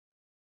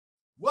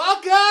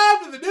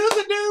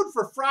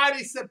for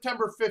Friday,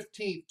 September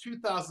 15th,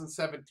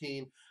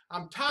 2017.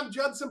 I'm Tom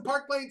Judson,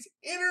 Park Lane's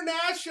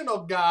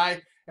international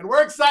guy, and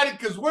we're excited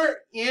because we're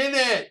in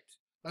it.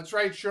 That's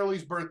right,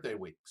 Shirley's birthday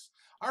weeks.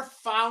 Our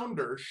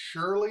founder,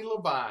 Shirley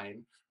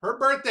Levine, her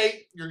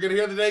birthday, you're going to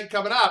hear the date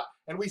coming up,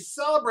 and we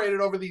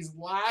celebrated over these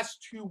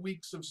last 2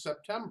 weeks of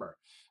September.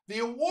 The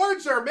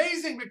awards are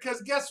amazing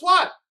because guess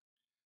what?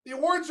 The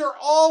awards are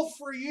all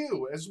for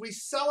you as we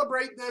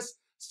celebrate this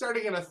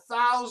starting at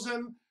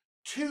 1,000,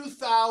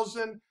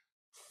 2,000,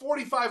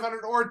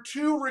 4,500, or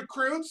 2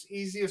 recruits,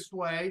 easiest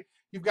way.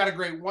 You've got a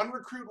great 1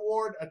 recruit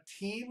award, a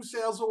team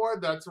sales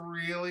award. That's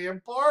really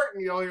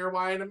important. You'll hear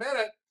why in a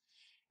minute.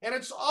 And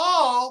it's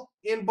all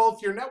in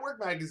both your network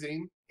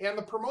magazine and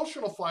the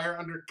promotional flyer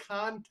under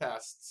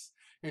contests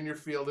in your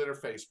field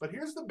interface. But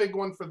here's the big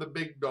one for the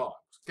big dogs,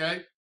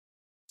 okay?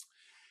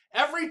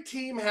 Every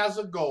team has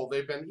a goal.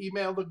 They've been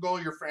emailed a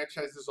goal. Your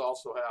franchises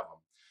also have them.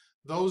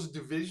 Those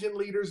division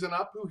leaders and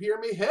up who hear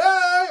me, hey,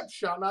 I'm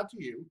shouting out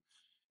to you.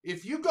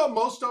 If you go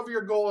most over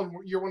your goal and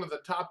you're one of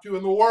the top 2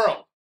 in the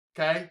world,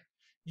 okay,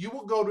 you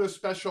will go to a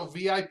special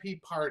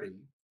VIP party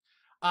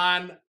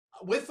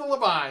with the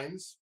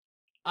Levines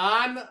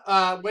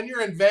when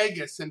you're in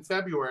Vegas in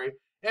February.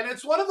 And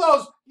it's one of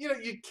those,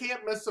 you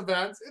can't miss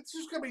events. It's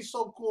just going to be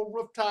so cool.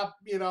 Rooftop,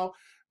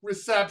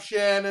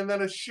 reception and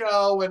then a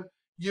show, and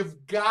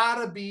you've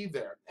got to be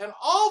there. And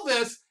all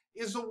this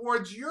is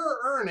awards you're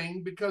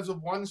earning because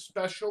of one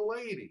special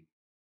lady.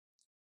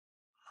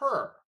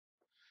 Her.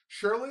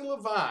 Shirley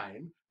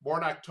Levine,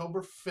 born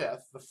October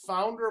 5th, the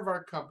founder of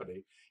our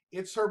company.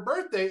 It's her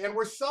birthday, and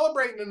we're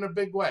celebrating in a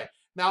big way.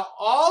 Now,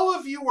 all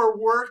of you are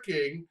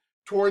working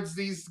towards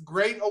these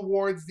great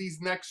awards these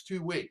next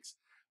 2 weeks.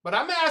 But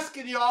I'm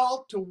asking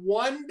y'all to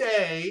one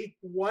day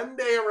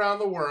around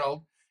the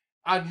world,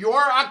 on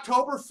your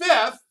October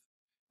 5th,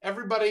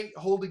 everybody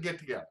hold a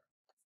get-together.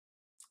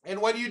 And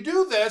when you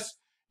do this,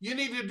 you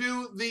need to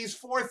do these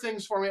 4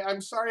 things for me.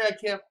 I'm sorry I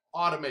can't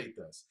automate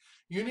this.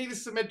 You need to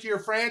submit to your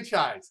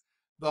franchise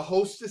the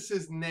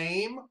hostess's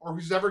name or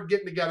who's ever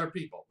getting together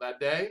people that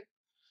day.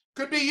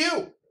 Could be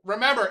you.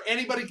 Remember,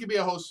 anybody can be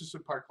a hostess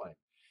at Park Lane.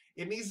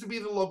 It needs to be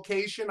the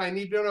location. I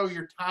need to know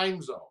your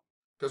time zone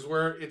because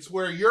it's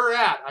where you're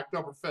at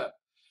October 5th.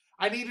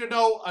 I need to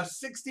know a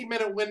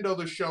 60-minute window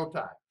to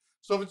showtime.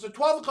 So if it's a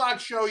 12 o'clock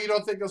show, you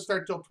don't think it'll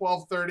start till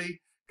 12:30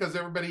 because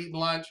everybody eating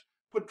lunch,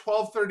 put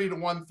 12:30 to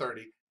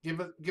 1:30.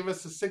 Give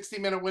us a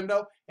 60-minute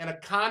window and a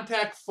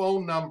contact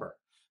phone number.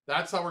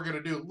 That's how we're going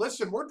to do.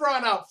 Listen, we're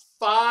drawing out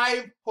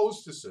 5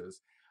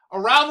 hostesses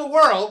around the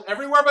world,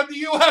 everywhere but the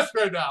U.S.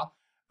 right now,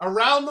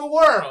 around the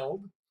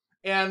world.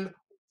 And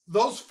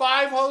those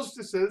 5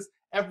 hostesses,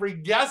 every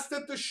guest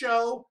at the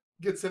show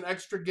gets an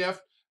extra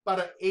gift, about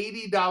an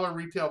 $80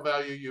 retail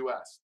value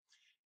U.S.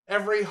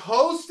 Every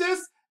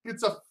hostess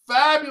gets a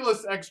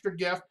fabulous extra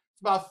gift.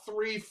 It's about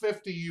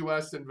 $350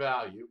 U.S. in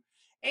value.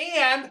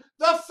 And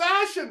the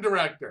fashion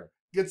director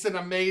gets an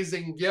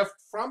amazing gift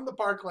from the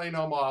Park Lane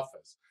home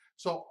office.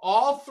 So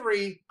all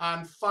 3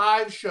 on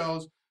 5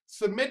 shows.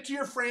 Submit to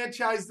your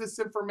franchise this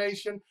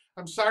information.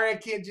 I'm sorry I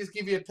can't just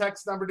give you a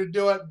text number to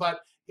do it, but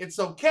it's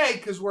okay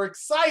because we're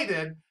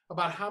excited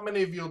about how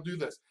many of you will do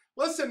this.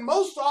 Listen,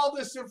 most all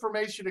this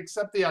information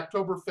except the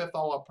October 5th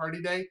All-Out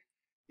Party Day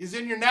is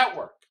in your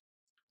network.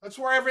 That's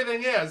where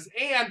everything is.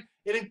 And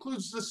it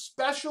includes the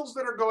specials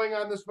that are going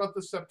on this month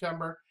of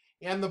September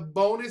and the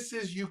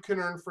bonuses you can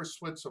earn for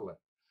Switzerland.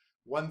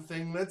 One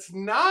thing that's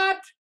not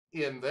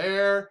in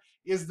there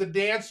is the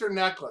dancer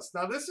necklace.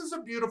 Now, this is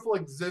a beautiful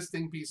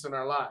existing piece in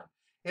our line,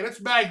 and it's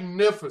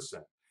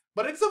magnificent.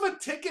 But it's of a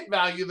ticket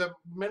value that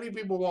many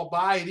people won't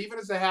buy it, even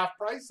as a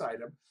half-price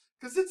item,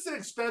 because it's an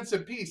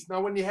expensive piece.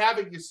 Now, when you have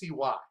it, you see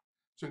why.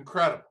 It's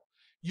incredible.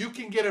 You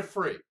can get it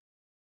free.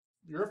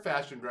 You're a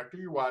fashion director.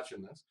 You're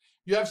watching this.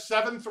 You have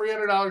 7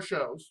 $300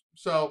 shows,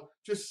 so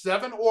just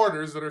 7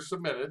 orders that are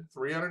submitted,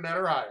 300 net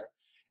or higher,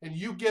 and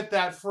you get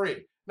that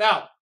free.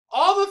 Now,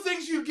 all the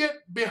things you get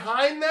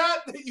behind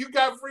that you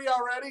got free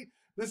already,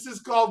 this is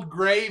called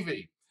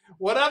gravy.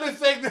 What other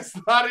thing that's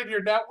not in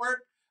your network?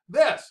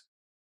 This.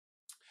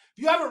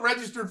 If you haven't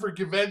registered for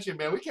convention,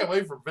 man, we can't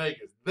wait for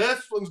Vegas.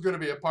 This one's going to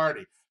be a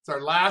party. It's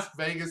our last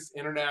Vegas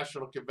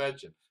International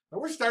Convention. And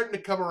we're starting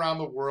to come around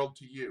the world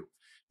to you.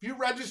 If you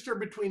register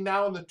between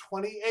now and the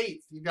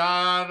 28th,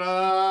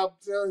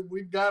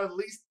 we've got at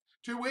least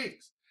 2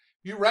 weeks.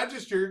 If you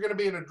register, you're going to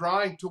be in a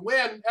drawing to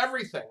win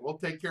everything. We'll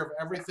take care of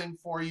everything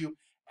for you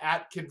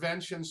at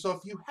convention. So if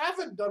you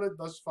haven't done it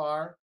thus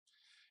far,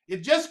 it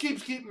just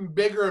keeps getting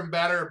bigger and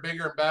better,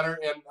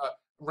 and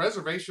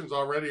reservations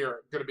already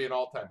are going to be an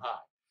all-time high.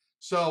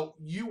 So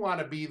you want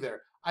to be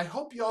there. I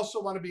hope you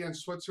also want to be in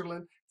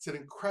Switzerland. It's an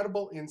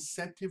incredible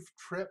incentive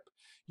trip.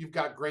 You've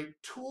got great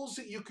tools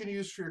that you can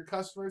use for your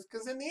customers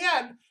because in the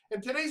end,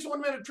 and today's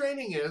 1-minute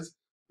training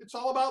it's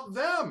all about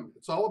them.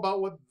 It's all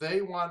about what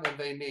they want and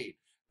they need.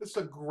 This is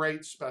a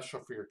great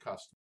special for your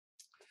customers.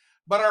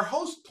 But our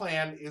host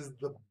plan is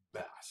the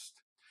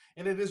best.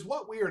 And it is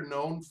what we are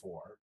known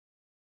for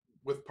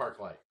with Park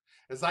Lane.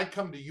 As I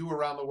come to you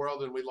around the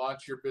world and we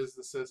launch your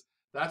businesses,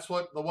 that's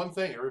what the one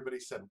thing everybody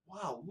said,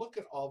 wow, look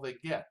at all they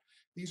get.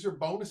 These are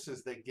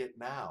bonuses they get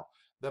now.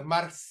 The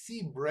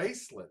Marcy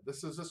bracelet,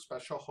 this is a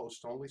special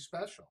host only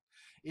special.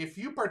 If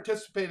you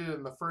participated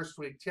in the first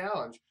week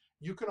challenge,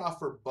 you can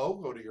offer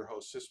BOGO to your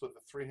hostess with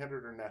a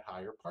 300 or net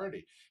higher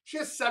party. She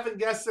has 7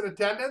 guests in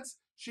attendance.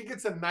 She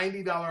gets a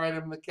 $90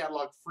 item in the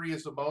catalog free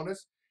as a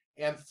bonus,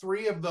 and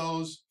 3 of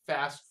those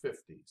fast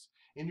 50s.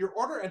 In your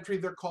order entry,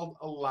 they're called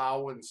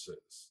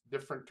allowances,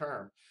 different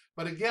term.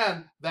 But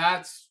again,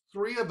 that's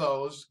 3 of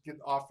those get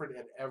offered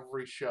at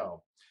every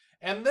show.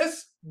 And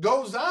this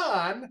goes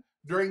on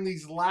during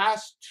these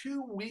last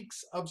 2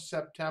 weeks of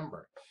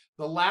September.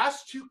 The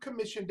last 2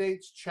 commission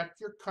dates, check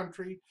your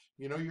country,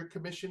 you know your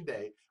commission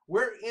day.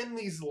 We're in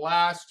these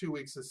last 2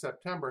 weeks of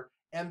September,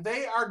 and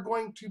they are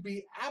going to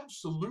be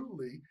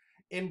absolutely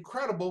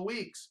incredible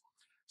weeks.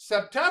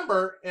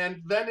 September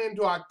and then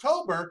into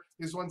October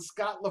is when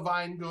Scott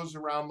Levine goes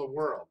around the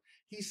world.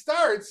 He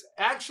starts,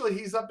 actually,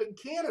 he's up in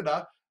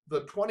Canada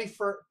the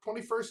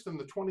 21st and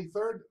the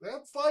 23rd.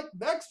 That's like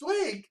next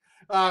week.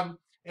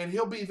 And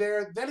he'll be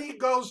there. Then he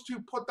goes to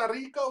Puerto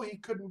Rico. He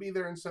couldn't be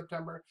there in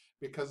September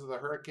because of the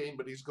hurricane,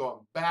 but he's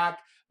going back.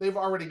 They've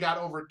already got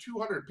over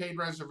 200 paid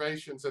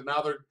reservations, and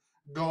now they're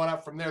going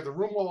up from there. The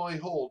room will only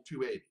hold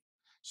 280.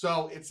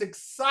 So it's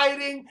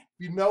exciting. If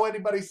you know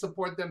anybody,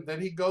 support them.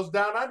 Then he goes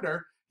down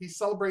under. He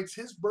celebrates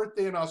his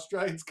birthday in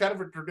Australia. It's kind of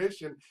a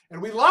tradition,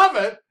 and we love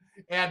it.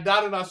 And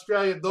down in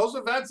Australia, those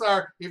events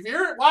are, if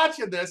you're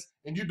watching this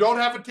and you don't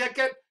have a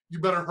ticket, you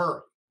better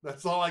hurry.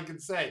 That's all I can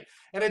say.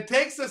 And it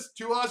takes us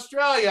to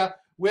Australia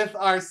with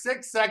our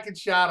 6-second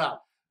shout out.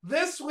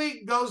 This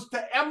week goes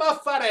to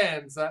Emma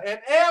Farenza. And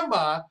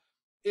Emma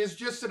is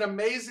just an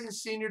amazing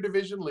senior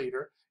division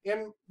leader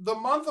in the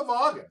month of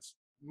August.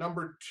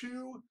 Number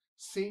 2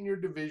 senior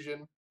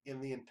division in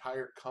the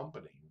entire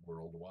company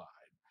worldwide.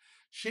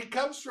 She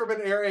comes from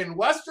an area in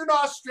Western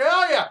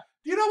Australia.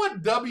 Do you know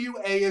what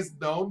WA is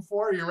known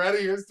for? You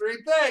ready? Here's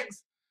 3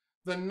 things.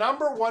 The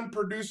 #1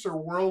 producer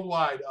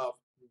worldwide of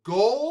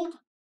gold,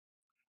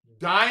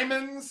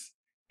 diamonds,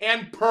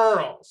 and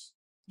pearls.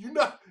 You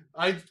know,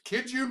 I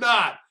kid you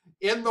not,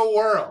 in the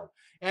world.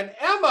 And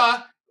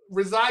Emma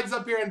resides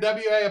up here in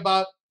WA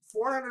about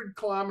 400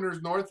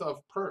 kilometers north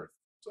of Perth.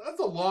 So that's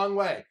a long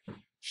way.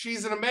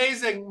 She's an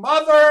amazing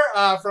mother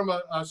from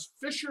a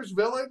fisher's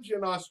village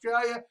in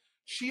Australia.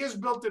 She has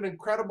built an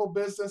incredible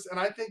business, and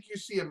I think you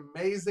see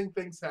amazing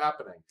things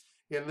happening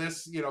in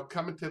this,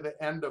 coming to the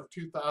end of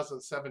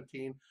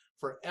 2017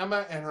 for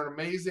Emma and her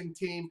amazing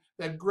team.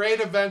 That great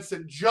events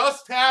that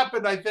just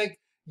happened, I think,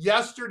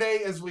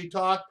 yesterday as we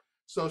talked.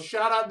 So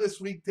shout out this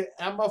week to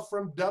Emma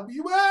from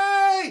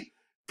WA.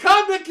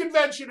 Come to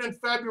convention in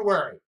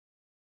February.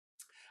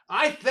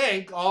 I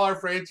think all our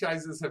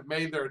franchises have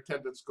made their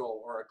attendance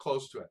goal or are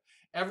close to it.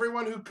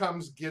 Everyone who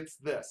comes gets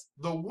this.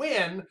 The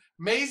Wynn,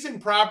 amazing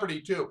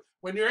property too.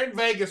 When you're in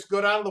Vegas,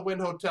 go down to the Wynn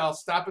Hotel,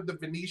 stop at the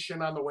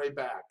Venetian on the way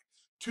back.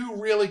 2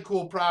 really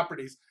cool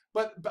properties.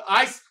 But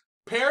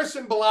Paris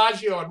and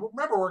Bellagio, and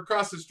remember, we're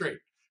across the street.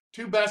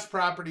 2 best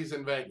properties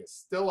in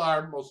Vegas. Still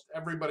are, most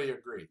everybody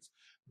agrees.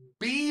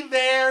 Be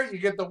there, you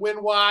get the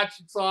Wynn watch,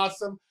 it's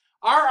awesome.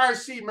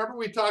 RRC, remember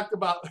we talked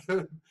about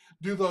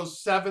do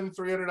those 7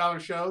 $300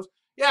 shows?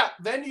 Yeah,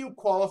 then you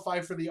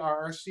qualify for the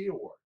RRC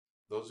award.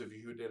 Those of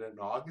you who did it in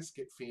August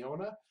get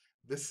Fiona.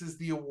 This is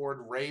the award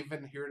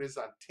Raven. Here it is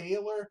on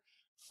Taylor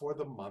for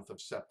the month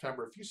of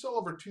September. If you sell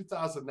over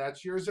 2,000,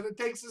 that's yours. And it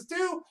takes us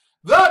to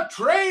the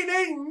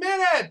Training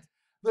Minute.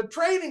 The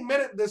Training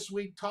Minute this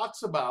week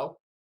talks about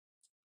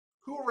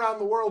who around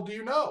the world do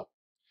you know?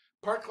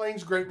 Park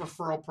Lane's great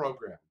referral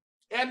program.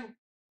 And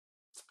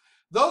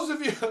those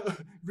of you,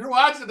 if you're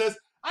watching this,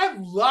 I have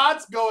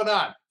lots going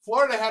on.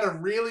 Florida had a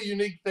really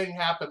unique thing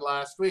happen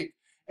last week.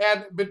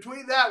 And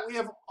between that, we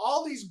have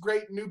all these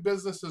great new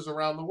businesses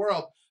around the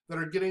world that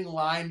are getting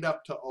lined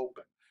up to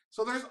open.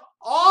 So there's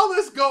all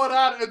this going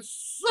on and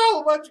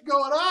so much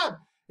going on.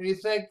 And you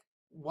think,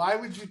 why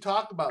would you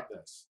talk about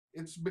this?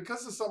 It's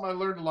because of something I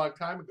learned a long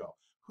time ago.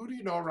 Who do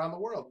you know around the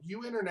world?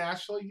 You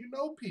internationally, you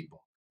know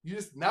people. You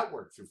just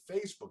network through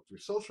Facebook, through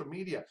social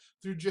media,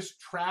 through just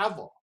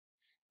travel.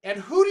 And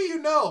who do you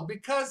know?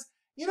 Because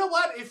you know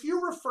what? If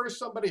you refer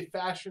somebody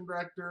fashion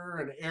director,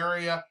 an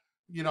area,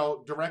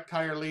 direct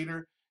hire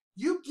leader,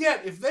 you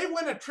get, if they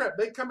win a trip,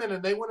 they come in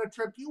and they win a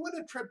trip, you win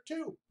a trip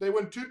too. They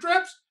win 2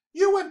 trips,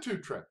 you win 2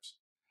 trips.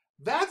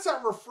 That's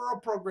our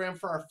referral program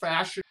for our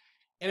fashion.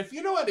 And if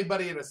you know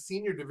anybody at a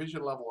senior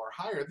division level or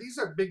higher, these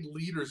are big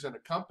leaders in a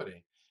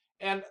company.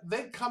 And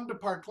they come to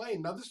Park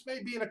Lane. Now, this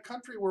may be in a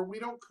country where we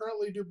don't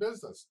currently do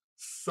business.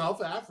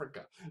 South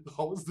Africa,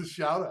 always the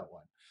shout out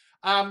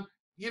one.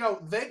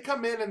 They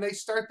come in and they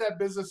start that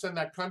business in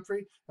that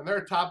country and they're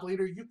a top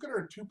leader. You could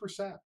earn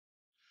 2%.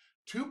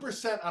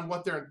 2% on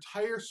what their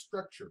entire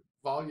structure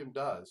volume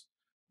does.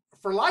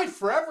 For life,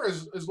 forever,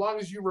 as long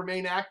as you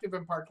remain active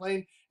in Park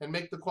Lane and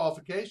make the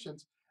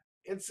qualifications.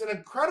 It's an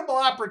incredible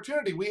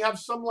opportunity. We have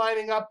some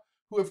lining up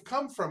who have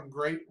come from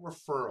great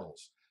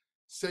referrals.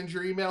 Send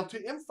your email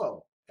to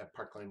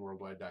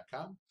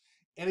info@parklaneworldwide.com.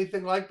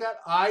 anything like that,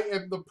 I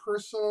am the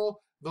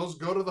personal, those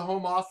go to the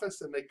home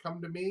office and they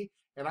come to me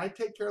and I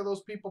take care of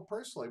those people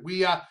personally.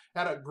 We had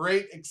a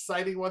great,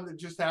 exciting one that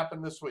just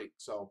happened this week.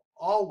 So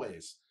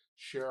always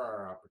share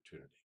our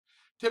opportunity.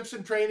 Tips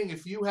and training,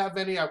 if you have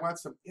any, I want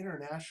some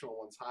international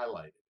ones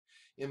highlighted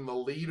in the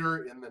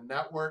leader, in the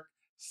network.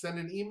 Send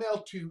an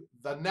email to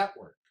the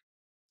network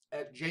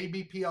at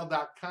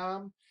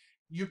jbpl.com.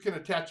 You can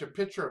attach a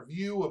picture of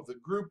you, of the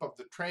group, of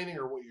the training,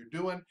 or what you're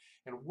doing,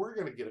 and we're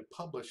going to get it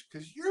published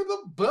because you're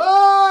the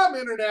bomb,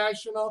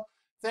 International.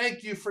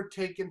 Thank you for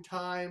taking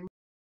time.